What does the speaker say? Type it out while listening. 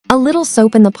A little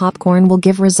soap in the popcorn will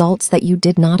give results that you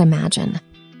did not imagine.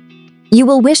 You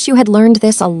will wish you had learned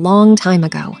this a long time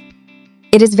ago.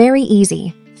 It is very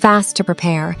easy, fast to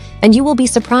prepare, and you will be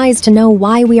surprised to know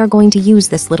why we are going to use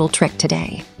this little trick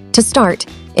today. To start,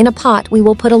 in a pot we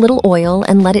will put a little oil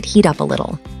and let it heat up a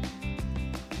little.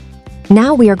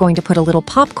 Now we are going to put a little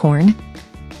popcorn.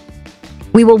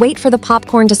 We will wait for the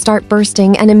popcorn to start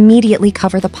bursting and immediately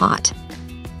cover the pot.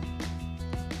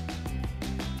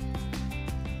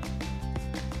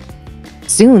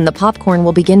 Soon the popcorn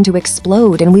will begin to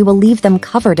explode and we will leave them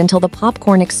covered until the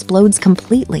popcorn explodes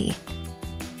completely.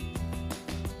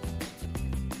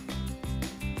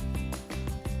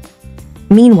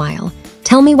 Meanwhile,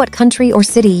 tell me what country or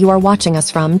city you are watching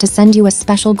us from to send you a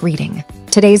special greeting.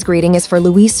 Today's greeting is for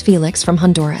Luis Felix from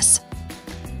Honduras.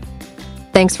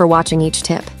 Thanks for watching each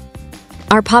tip.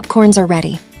 Our popcorns are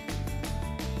ready.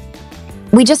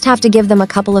 We just have to give them a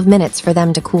couple of minutes for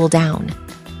them to cool down.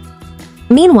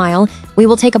 Meanwhile, we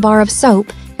will take a bar of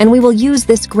soap and we will use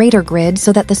this grater grid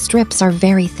so that the strips are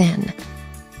very thin.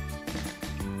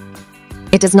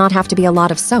 It does not have to be a lot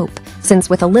of soap, since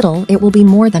with a little, it will be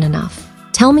more than enough.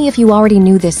 Tell me if you already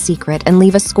knew this secret and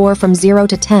leave a score from 0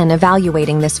 to 10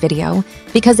 evaluating this video,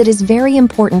 because it is very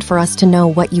important for us to know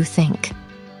what you think.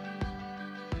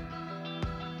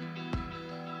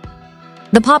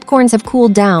 The popcorns have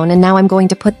cooled down and now I'm going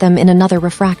to put them in another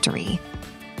refractory.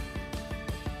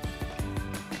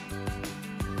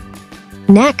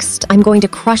 Next, I'm going to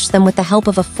crush them with the help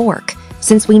of a fork,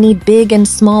 since we need big and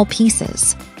small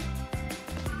pieces.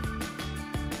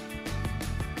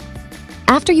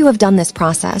 After you have done this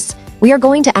process, we are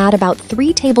going to add about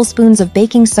 3 tablespoons of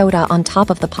baking soda on top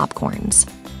of the popcorns.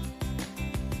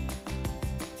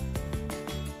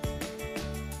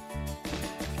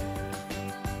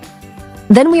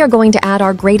 Then we are going to add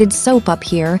our grated soap up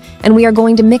here, and we are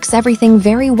going to mix everything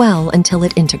very well until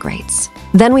it integrates.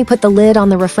 Then we put the lid on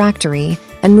the refractory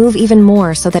and move even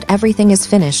more so that everything is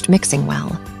finished mixing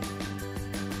well.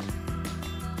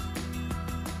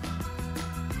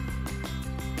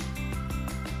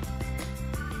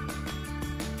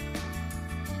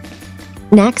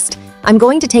 Next, I'm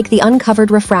going to take the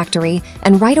uncovered refractory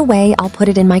and right away I'll put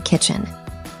it in my kitchen.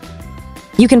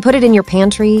 You can put it in your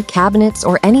pantry, cabinets,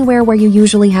 or anywhere where you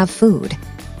usually have food.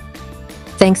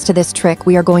 Thanks to this trick,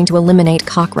 we are going to eliminate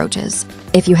cockroaches.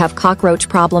 If you have cockroach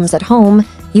problems at home,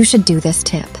 you should do this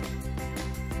tip.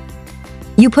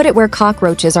 You put it where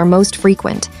cockroaches are most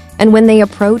frequent, and when they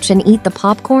approach and eat the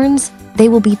popcorns, they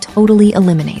will be totally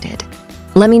eliminated.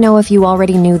 Let me know if you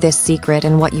already knew this secret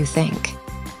and what you think.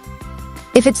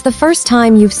 If it's the first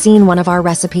time you've seen one of our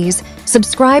recipes,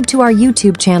 subscribe to our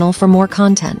YouTube channel for more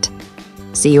content.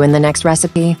 See you in the next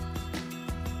recipe.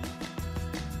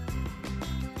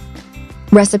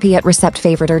 Recipe at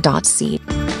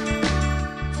receptfavoritor.c